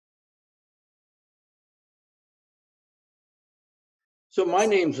So my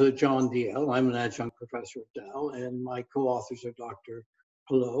name's John Dalziel. I'm an adjunct professor at Dal, and my co-authors are Dr.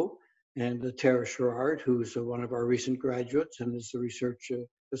 Pelot and Tara Sherrard, who's one of our recent graduates and is the research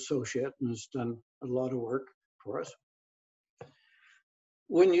associate and has done a lot of work for us.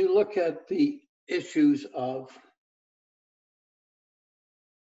 When you look at the issues of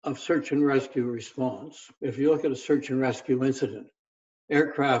search and rescue response, if you look at a search and rescue incident,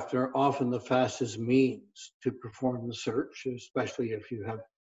 aircraft are often the fastest means to perform the search, especially if you have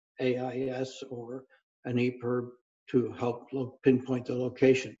AIS or an EPIRB to help pinpoint the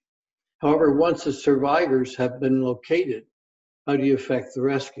location. However, once the survivors have been located, how do you effect the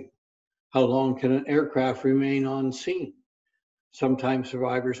rescue? How long can an aircraft remain on scene? Sometimes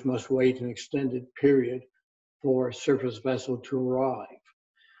survivors must wait an extended period for a surface vessel to arrive.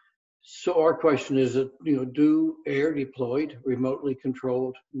 So our question is, do air-deployed, remotely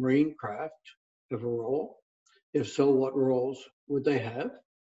controlled marine craft have a role? If so, what roles would they have?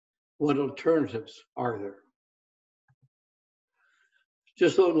 What alternatives are there?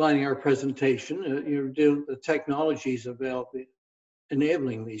 Just outlining our presentation, the technologies available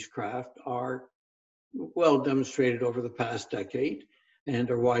enabling these craft are well demonstrated over the past decade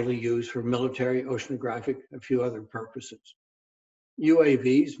and are widely used for military, oceanographic, and a few other purposes.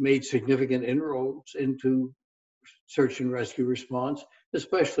 UAVs made significant inroads into search and rescue response,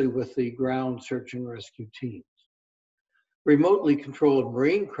 especially with the ground search and rescue teams. Remotely controlled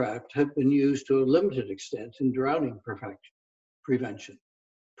marine craft have been used to a limited extent in drowning prevention,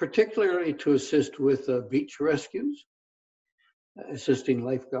 particularly to assist with beach rescues, assisting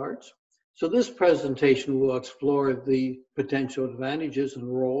lifeguards. So this presentation will explore the potential advantages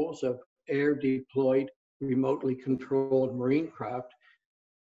and roles of air-deployed, remotely controlled marine craft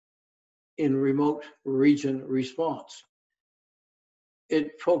in remote region response.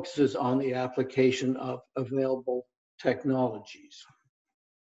 It focuses on the application of available technologies.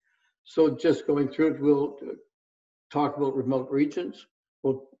 So just going through it, we'll talk about remote regions.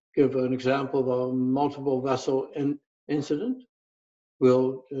 We'll give an example of a multiple vessel incident.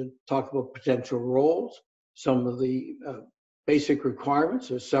 We'll talk about potential roles, some of the basic requirements.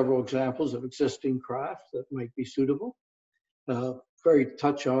 There's several examples of existing craft that might be suitable. Very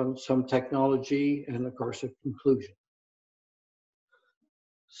touch on some technology and of course a conclusion.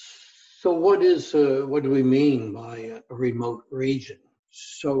 So what do we mean by a remote region?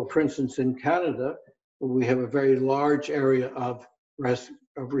 So for instance, in Canada, we have a very large area of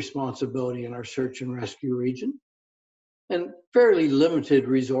responsibility in our search and rescue region and fairly limited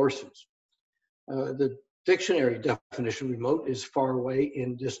resources. The dictionary definition of remote is far away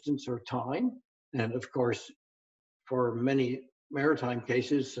in distance or time. And of course, for many maritime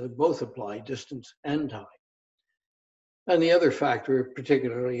cases, both apply, distance and time. And the other factor,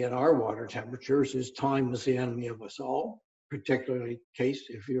 particularly in our water temperatures, is time is the enemy of us all, particularly case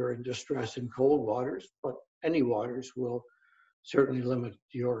if you're in distress in cold waters, but any waters will certainly limit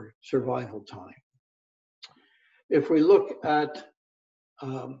your survival time. If we look at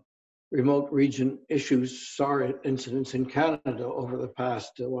remote region issues, SAR incidents in Canada over the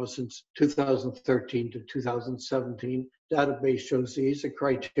past, since 2013 to 2017, database shows these. The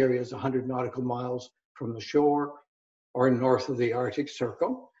criteria is 100 nautical miles from the shore or north of the Arctic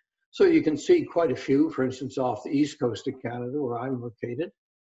Circle. So you can see quite a few, for instance, off the east coast of Canada, where I'm located.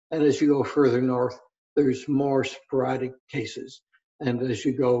 And as you go further north, there's more sporadic cases. And as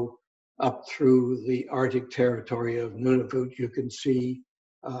you go up through the Arctic territory of Nunavut, you can see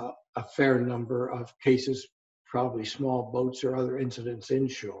a fair number of cases, probably small boats or other incidents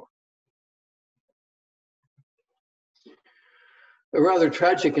inshore. A rather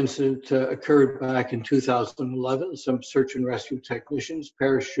tragic incident occurred back in 2011. Some search and rescue technicians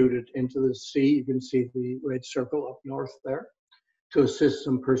parachuted into the sea. You can see the red circle up north there, to assist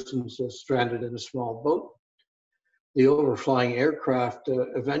some persons stranded in a small boat. The overflying aircraft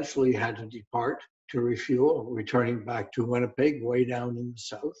eventually had to depart to refuel, returning back to Winnipeg, way down in the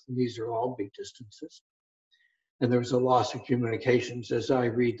south. And these are all big distances. And there was a loss of communications. As I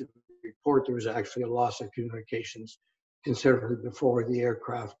read the report, there was actually a loss of communications considerably before the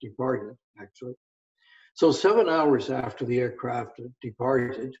aircraft departed, actually. So 7 hours after the aircraft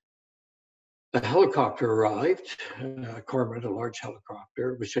departed, a helicopter arrived, Cormorant, a large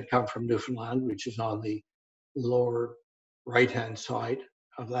helicopter, which had come from Newfoundland, which is on the lower right-hand side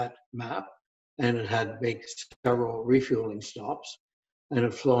of that map. And it had made several refueling stops and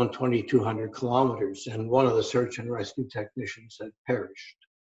had flown 2,200 kilometers. And one of the search and rescue technicians had perished.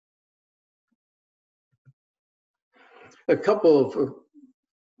 A couple of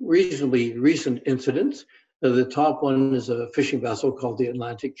reasonably recent incidents. The top one is a fishing vessel called the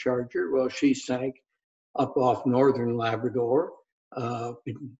Atlantic Charger. Well, she sank up off northern Labrador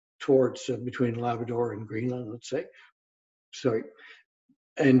towards between Labrador and Greenland, let's say. Sorry,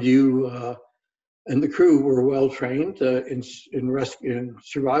 and you and the crew were well trained in rescue and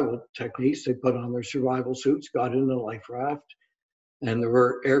survival techniques. They put on their survival suits, got in a life raft, and there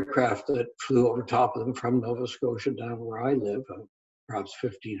were aircraft that flew over top of them from Nova Scotia down where I live, perhaps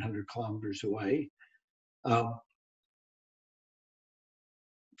 1,500 kilometers away.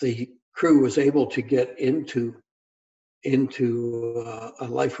 The crew was able to get into a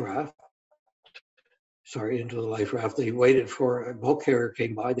life raft. Into the life raft. They waited for a bulk carrier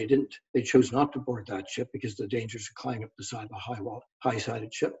came by. They chose not to board that ship because the dangers of climbing up the side of a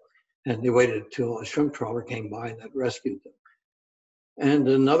high-sided ship. And they waited until a shrimp trawler came by and that rescued them. And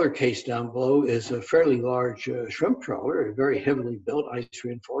another case down below is a fairly large shrimp trawler, a very heavily built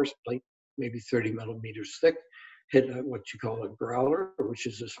ice-reinforced plate, maybe 30 millimeters thick, hit what you call a growler, which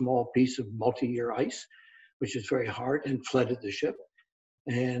is a small piece of multi-year ice, which is very hard, and flooded the ship.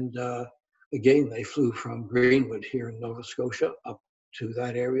 And again, they flew from Greenwood here in Nova Scotia up to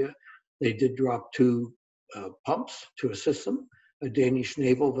that area. They did drop two pumps to assist them. A Danish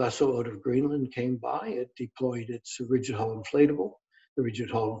naval vessel out of Greenland came by. It deployed its rigid hull inflatable. The rigid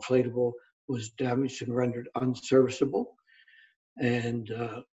hull inflatable was damaged and rendered unserviceable. And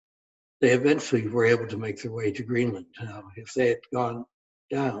they eventually were able to make their way to Greenland. Now, if they had gone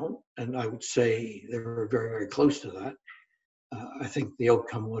down, and I would say they were very, very close to that, I think the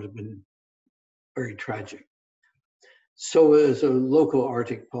outcome would have been very tragic. So as a local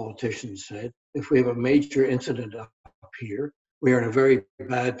Arctic politician said, if we have a major incident up here, we are in a very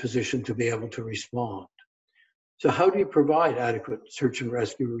bad position to be able to respond. So how do you provide adequate search and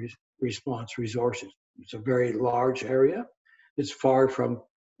rescue response resources? It's a very large area. It's far from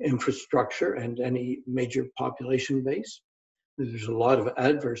infrastructure and any major population base. There's a lot of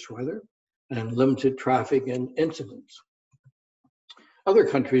adverse weather and limited traffic and incidents. Other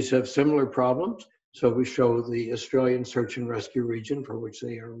countries have similar problems. So we show the Australian search and rescue region for which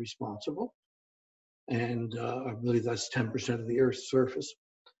they are responsible. And I believe that's 10% of the Earth's surface.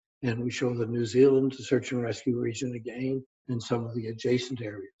 And we show the New Zealand search and rescue region again and some of the adjacent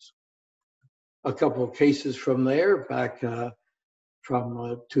areas. A couple of cases from there, back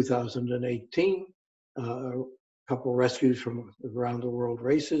from 2018, a couple of rescues from around the world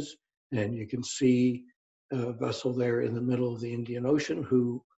races. And you can see a vessel there in the middle of the Indian Ocean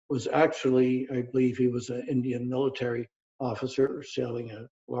who was actually, I believe he was an Indian military officer sailing a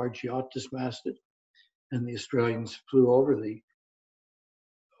large yacht dismasted. And the Australians flew over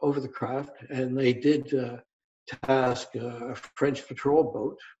the craft, and they did task a French patrol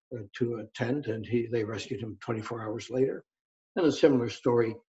boat to attend, and they rescued him 24 hours later. And a similar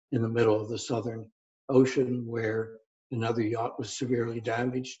story in the middle of the Southern Ocean where another yacht was severely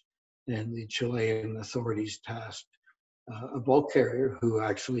damaged, and the Chilean authorities tasked a bulk carrier who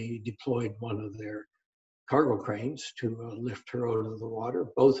actually deployed one of their cargo cranes to lift her out of the water.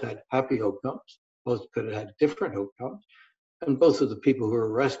 Both had happy outcomes. Both could have had different outcomes. And both of the people who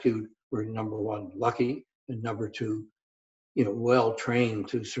were rescued were, number one, lucky, and number two, well trained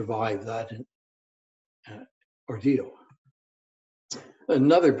to survive that ordeal.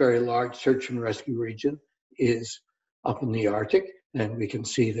 Another very large search and rescue region is up in the Arctic, and we can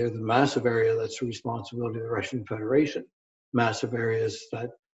see there the massive area that's the responsibility of the Russian Federation, massive areas that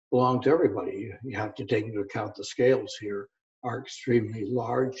belong to everybody. You have to take into account the scales here are extremely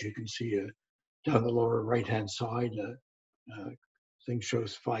large. You can see down the lower right-hand side, thing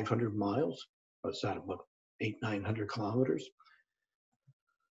shows 500 miles. What's that, about 800-900 kilometers?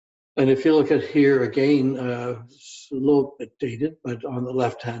 And if you look at here again, it's a little bit dated, but on the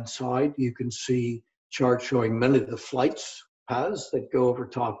left-hand side, you can see charts showing many of the flights paths that go over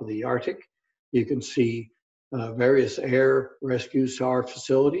top of the Arctic. You can see various air rescue SAR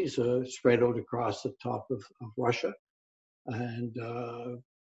facilities spread out across the top of Russia, and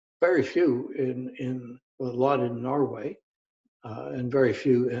very few a lot in Norway, and very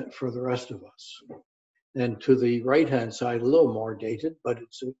few for the rest of us. And to the right-hand side, a little more dated, but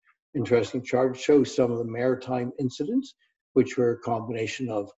it's an interesting chart. It shows some of the maritime incidents, which were a combination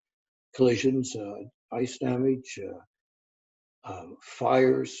of collisions, ice damage,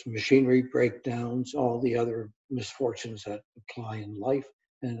 fires, machinery breakdowns, all the other misfortunes that apply in life,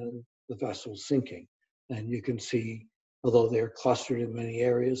 and the vessel sinking. And you can see, although they're clustered in many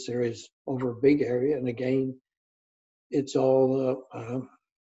areas, there is over a big area, and again, it's all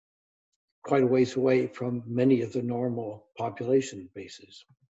quite a ways away from many of the normal population bases.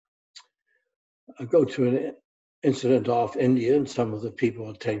 I go to an incident off India, and some of the people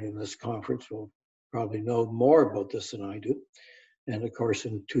attending this conference will probably know more about this than I do. And of course,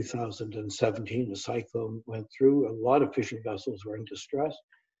 in 2017, a cyclone went through. A lot of fishing vessels were in distress.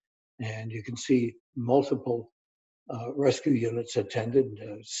 And you can see multiple rescue units attended,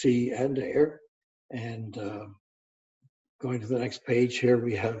 sea and air. And going to the next page here,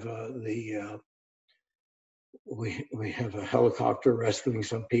 we have we have a helicopter rescuing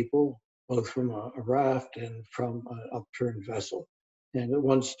some people, both from a raft and from an upturned vessel. And at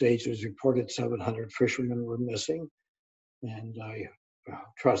one stage, it was reported 700 fishermen were missing. And I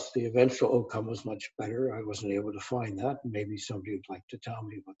trust the eventual outcome was much better. I wasn't able to find that. Maybe somebody would like to tell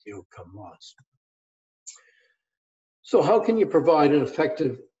me what the outcome was. So how can you provide an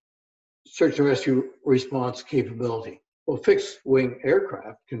effective search and rescue response capability? Well, fixed-wing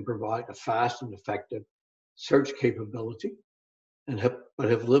aircraft can provide a fast and effective search capability, but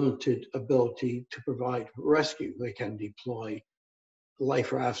have limited ability to provide rescue. They can deploy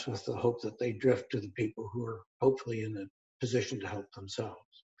life rafts with the hope that they drift to the people who are hopefully in a position to help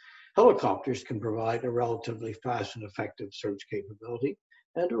themselves. Helicopters can provide a relatively fast and effective search capability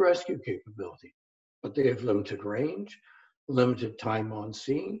and a rescue capability, but they have limited range, limited time on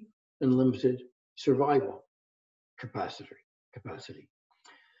scene, and limited survival capacity.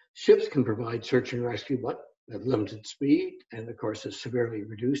 Ships can provide search and rescue, but at limited speed, and of course is severely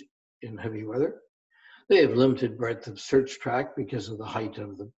reduced in heavy weather. They have limited breadth of search track because of the height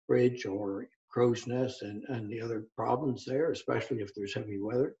of the bridge or crow's nest and the other problems there, especially if there's heavy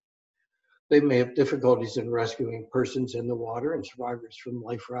weather. They may have difficulties in rescuing persons in the water and survivors from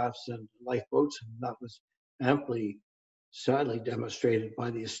life rafts and lifeboats, and that was amply, sadly demonstrated by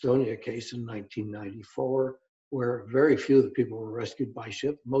the Estonia case in 1994, where very few of the people were rescued by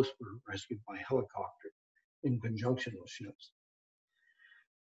ship. Most were rescued by helicopter in conjunction with ships.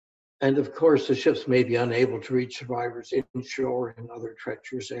 And of course, the ships may be unable to reach survivors inshore in other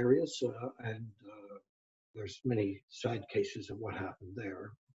treacherous areas, and there's many side cases of what happened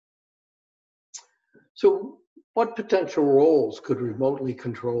there. So what potential roles could remotely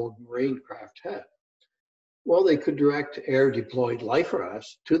controlled marine craft have? Well, they could direct air-deployed life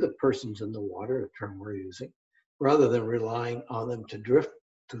rafts to the persons in the water, a term we're using, rather than relying on them to drift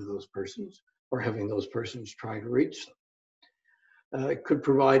to those persons or having those persons try to reach them. It could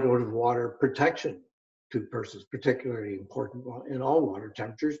provide out-of-water protection to persons, particularly important in all water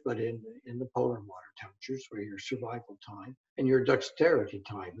temperatures, but in the polar water temperatures where your survival time and your dexterity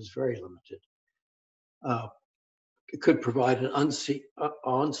time is very limited. It could provide an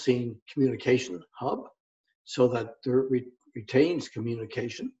on-scene communication hub so that there retains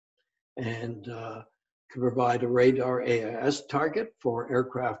communication, and can provide a radar AIS target for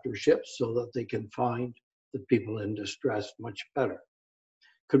aircraft or ships so that they can find the people in distress much better.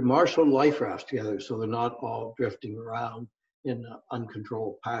 Could marshal life rafts together so they're not all drifting around in an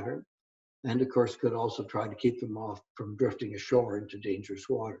uncontrolled pattern. And of course, could also try to keep them off from drifting ashore into dangerous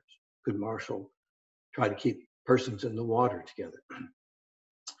waters. Could marshal, try to keep persons in the water together.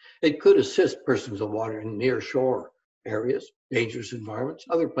 It could assist persons in water in near shore areas, dangerous environments,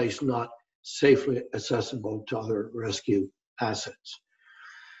 other places not safely accessible to other rescue assets.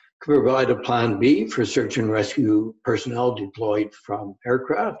 Could provide a plan B for search and rescue personnel deployed from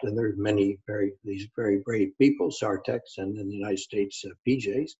aircraft, and there's many these very brave people, SARTECs, and in the United States,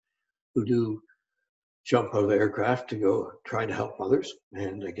 PJs, who do jump out of aircraft to go try to help others,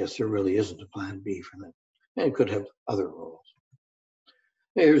 and I guess there really isn't a plan B for them, and it could have other roles.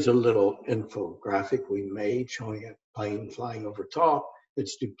 Here's a little infographic we made showing a plane flying over top.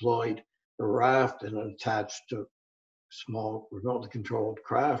 It's deployed a raft and attached to small remotely controlled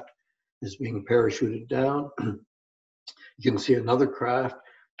craft is being parachuted down. You can see another craft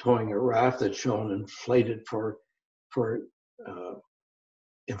towing a raft that's shown inflated for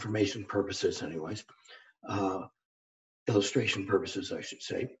information purposes anyways, illustration purposes, I should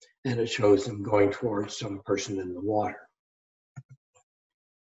say, and it shows them going towards some person in the water.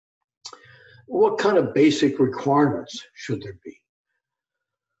 What kind of basic requirements should there be?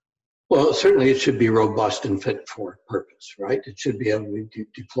 Well, certainly it should be robust and fit for purpose, right? It should be able to be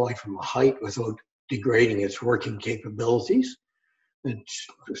deployed from a height without degrading its working capabilities and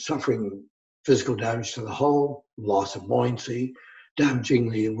suffering physical damage to the hull, loss of buoyancy, damaging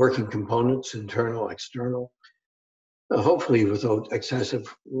the working components, internal, external, hopefully without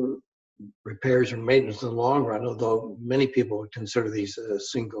excessive repairs or maintenance in the long run, although many people would consider these a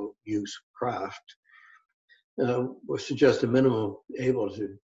single-use craft. Would suggest a minimum able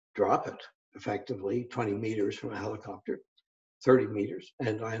to drop it effectively 20 meters from a helicopter, 30 meters.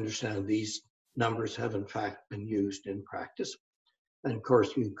 And I understand these numbers have in fact been used in practice. And of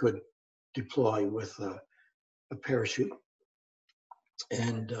course you could deploy with a parachute,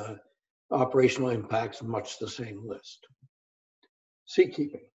 and operational impacts, much the same list.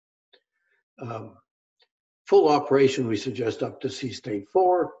 seakeeping. Full operation, we suggest up to sea state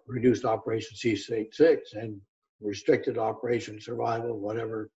 4, reduced operation sea state 6, and restricted operation survival,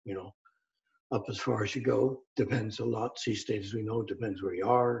 whatever, up as far as you go. Depends a lot. Sea state, as we know, depends where you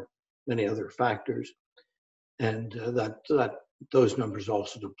are, many other factors. And those numbers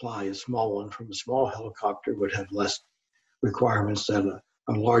also apply. A small one from a small helicopter would have less requirements than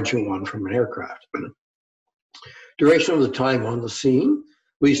a larger one from an aircraft. Duration of the time on the scene,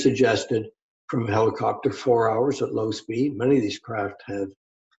 we suggested from a helicopter 4 hours at low speed. Many of these craft have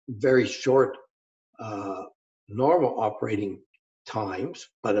very short normal operating times,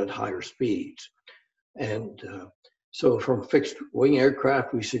 but at higher speeds. And so from fixed wing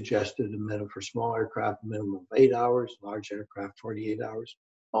aircraft, we suggested a minimum for small aircraft, a minimum of 8 hours, large aircraft, 48 hours.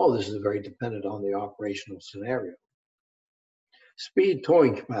 All this is very dependent on the operational scenario. Speed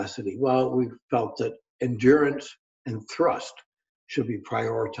towing capacity. Well, we felt that endurance and thrust should be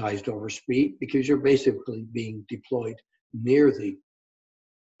prioritized over speed because you're basically being deployed near the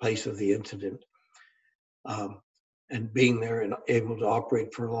place of the incident. And being there and able to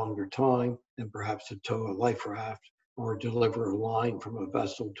operate for a longer time and perhaps to tow a life raft or deliver a line from a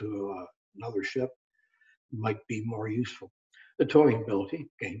vessel to another ship might be more useful. The towing ability,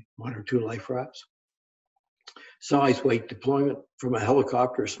 again, 1 or 2 life rafts. Size, weight, deployment from a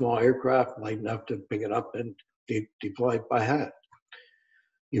helicopter, small aircraft, light enough to pick it up and deploy it by hand.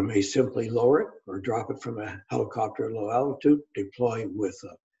 You may simply lower it or drop it from a helicopter at low altitude, deploy with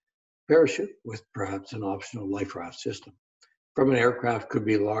a parachute with perhaps an optional life raft system. From an aircraft could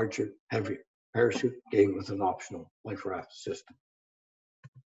be larger, heavier parachute, again with an optional life raft system.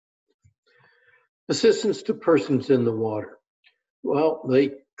 Assistance to persons in the water. Well,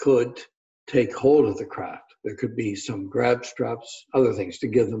 they could take hold of the craft. There could be some grab straps, other things to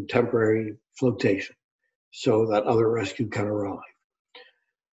give them temporary flotation so that other rescue can arrive.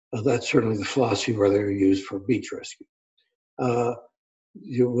 That's certainly the philosophy where they're used for beach rescue.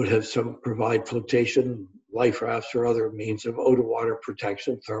 You would have some provide flotation, life rafts, or other means of out-of-water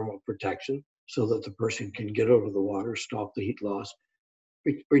protection, thermal protection, so that the person can get out of the water, stop the heat loss,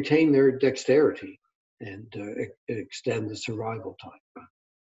 retain their dexterity, and extend the survival time.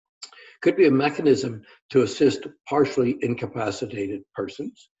 Could be a mechanism to assist partially incapacitated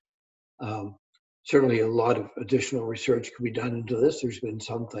persons. Certainly a lot of additional research could be done into this. There's been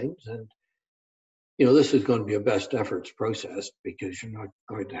some things, and this is going to be a best efforts process because you're not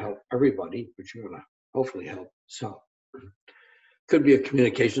going to help everybody, but you're going to hopefully help some. Could be a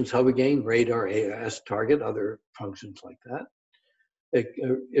communications hub again, radar, AIS, target, other functions like that.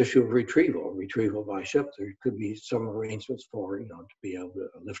 Issue of retrieval by ship. There could be some arrangements for, to be able to,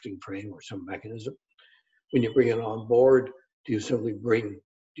 a lifting frame or some mechanism. When you bring it on board, do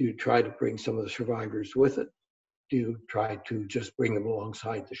you try to bring some of the survivors with it? Do you try to just bring them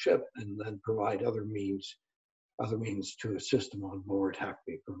alongside the ship and then provide other means to assist them on board have to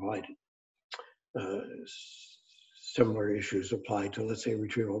be provided? Similar issues apply to, let's say,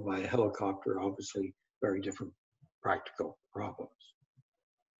 retrieval by a helicopter, obviously very different practical problems.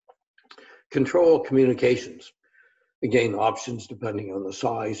 Control communications. Again, options depending on the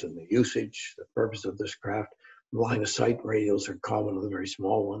size and the usage, the purpose of this craft. Line of sight radios are common with the very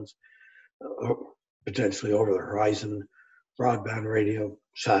small ones. Potentially over the horizon, broadband radio,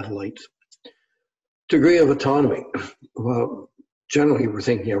 satellites. Degree of autonomy. Well, generally we're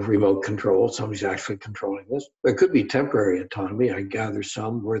thinking of remote control. Somebody's actually controlling this. There could be temporary autonomy. I gather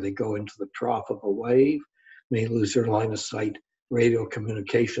some where they go into the trough of a wave, may lose their line of sight radio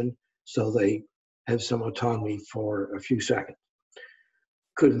communication, so they have some autonomy for a few seconds.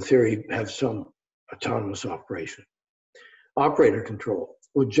 Could, in theory, have some autonomous operation. Operator control.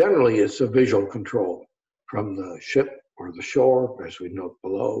 Well, generally, it's a visual control from the ship or the shore, as we note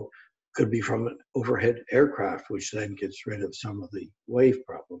below. Could be from an overhead aircraft, which then gets rid of some of the wave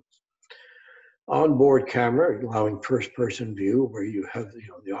problems. Onboard camera, allowing first-person view, where you have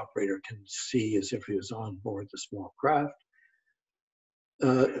the operator can see as if he was on board the small craft.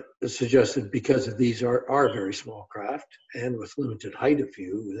 It's suggested because these are very small craft and with limited height of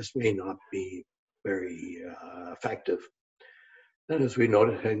view, this may not be very effective. And as we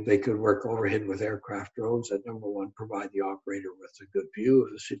noted, they could work overhead with aircraft drones that, number one, provide the operator with a good view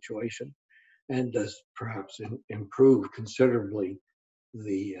of the situation and does perhaps improve considerably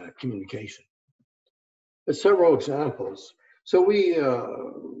the communication. There's several examples. So we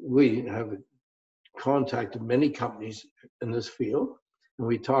have contacted many companies in this field, and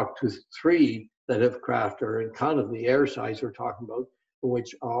we talked to 3 that have craft or in kind of the air size we're talking about,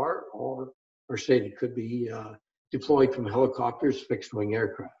 which are or stated could be deployed from helicopters, fixed wing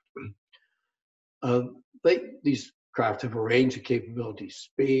aircraft. These Craft have a range of capabilities: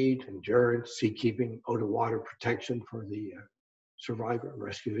 speed, endurance, seakeeping, out-of-water protection for the survivor and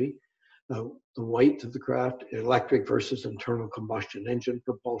rescuee. The weight of the craft, electric versus internal combustion engine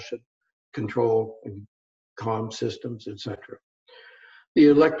propulsion, control and comm systems, etc. The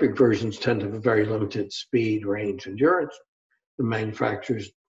electric versions tend to have a very limited speed, range, endurance. The manufacturers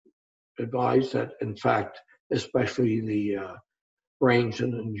advise that, in fact, especially the range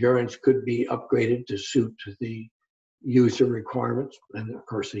and endurance could be upgraded to suit the user requirements and, of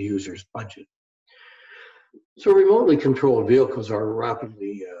course, the user's budget. So remotely controlled vehicles are a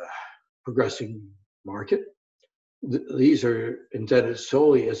rapidly progressing market. These are intended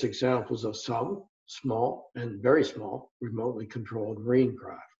solely as examples of some small and very small remotely controlled marine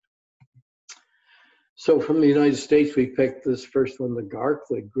craft. So from the United States, we picked this first one, the GARC,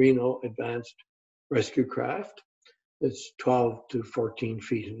 the Greeno Advanced Rescue Craft. It's 12 to 14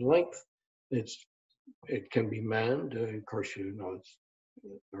 feet in length. It can be manned. Of course, you know,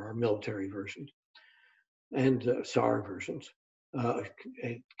 there are military versions and SAR versions.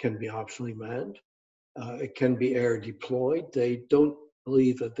 It can be optionally manned. It can be air deployed. They don't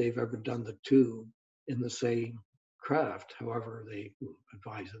believe that they've ever done the two in the same craft. However, they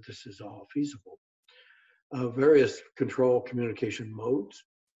advise that this is all feasible. Various control communication modes.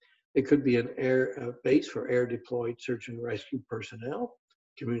 It could be an air base for air deployed search and rescue personnel,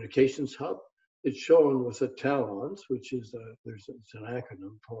 communications hub. It's shown with the talons, which is it's an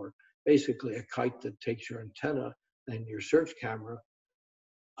acronym for basically a kite that takes your antenna and your search camera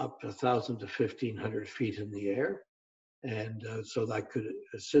up to 1,000 to 1,500 feet in the air. And so that could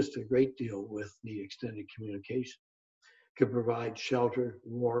assist a great deal with the extended communication. Could provide shelter,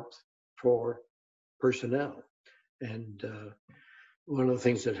 warmth for personnel. And one of the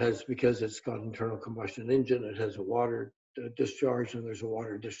things it has, because it's got internal combustion engine, it has a water discharge, and there's a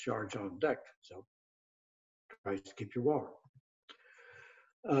water discharge on deck. So tries to keep you warm.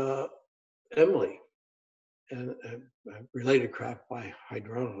 Emily, a related craft by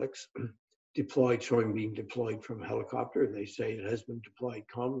Hydronics, showing being deployed from a helicopter. They say it has been deployed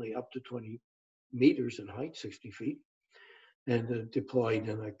commonly up to 20 meters in height, 60 feet, and deployed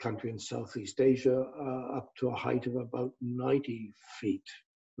in a country in Southeast Asia up to a height of about 90 feet,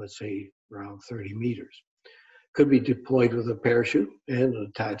 let's say around 30 meters. Could be deployed with a parachute and an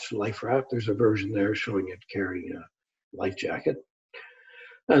attached life raft. There's a version there showing it carrying a life jacket.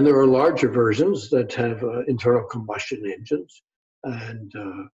 And there are larger versions that have internal combustion engines and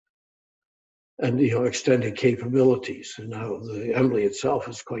extended capabilities. And now the Emily itself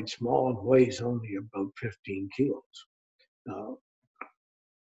is quite small and weighs only about 15 kilos.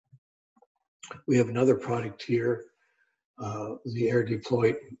 We have another product here, the air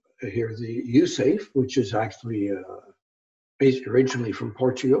deployed here, the USAFE, which is actually based originally from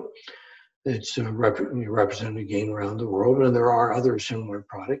Portugal. It's represented again around the world, and there are other similar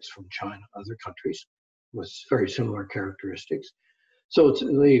products from China, other countries with very similar characteristics. So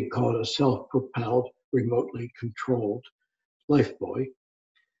they call it a self-propelled, remotely controlled lifebuoy.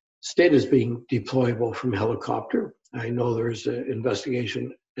 State is being deployable from helicopter. I know there's an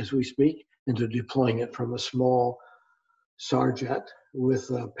investigation as we speak into deploying it from a small SAR jet with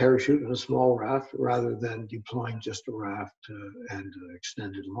a parachute and a small raft rather than deploying just a raft and an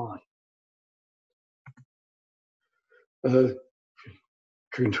extended line.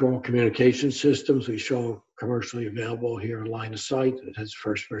 Control communication systems, we show commercially available here, line of sight. It has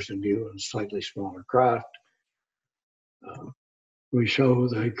first person view and slightly smaller craft. We show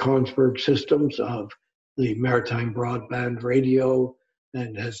the Kongsberg systems of the maritime broadband radio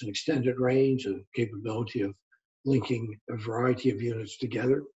and has an extended range and capability of linking a variety of units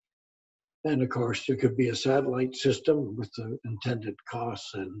together. And of course, there could be a satellite system with the intended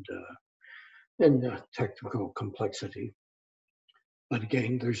costs and technical complexity. But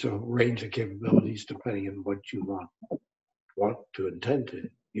again, there's a range of capabilities depending on what you want to intend to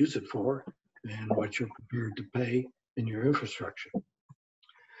use it for and what you're prepared to pay in your infrastructure.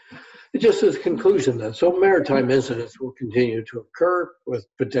 Just as a conclusion then, so maritime incidents will continue to occur with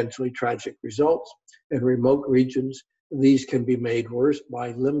potentially tragic results. In remote regions, these can be made worse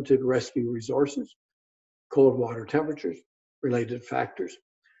by limited rescue resources, cold water temperatures, related factors.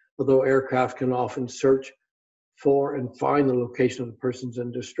 Although aircraft can often search for and find the location of the persons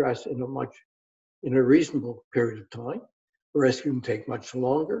in distress in a reasonable period of time, rescue can take much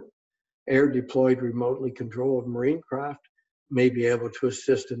longer. Air deployed remotely controlled marine craft may be able to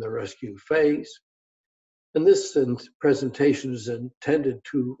assist in the rescue phase. And this presentation is intended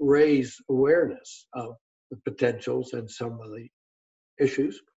to raise awareness of the potentials and some of the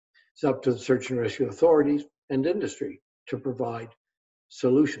issues. It's up to the search and rescue authorities and industry to provide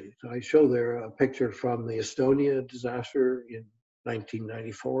solutions. I show there a picture from the Estonia disaster in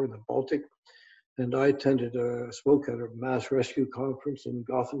 1994 in the Baltic. And I spoke at a mass rescue conference in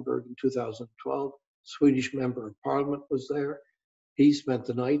Gothenburg in 2012. Swedish member of parliament was there. He spent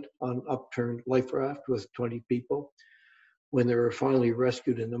the night on upturned life raft with 20 people. When they were finally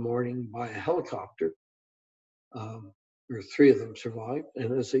rescued in the morning by a helicopter, or 3 of them survived.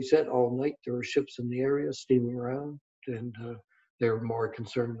 And as they said, all night there were ships in the area steaming around, and they were more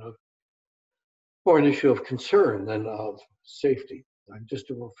an issue of concern than of safety. I'm just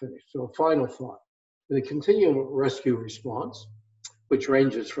about finished. So a final thought. In the continuing rescue response, which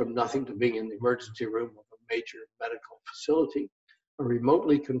ranges from nothing to being in the emergency room of a major medical facility, a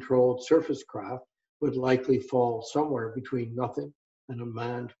remotely controlled surface craft would likely fall somewhere between nothing and a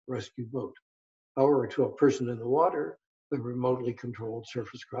manned rescue boat. However, to a person in the water, the remotely controlled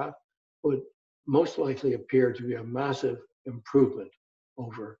surface craft would most likely appear to be a massive improvement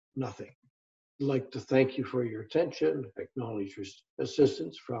over nothing. I'd like to thank you for your attention, acknowledge your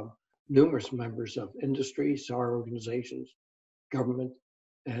assistance from numerous members of industry, SAR organizations, government,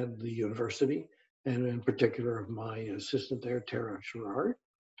 and the university, and in particular of my assistant there, Tara Sherrard.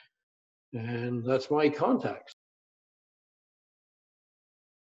 And that's my contacts.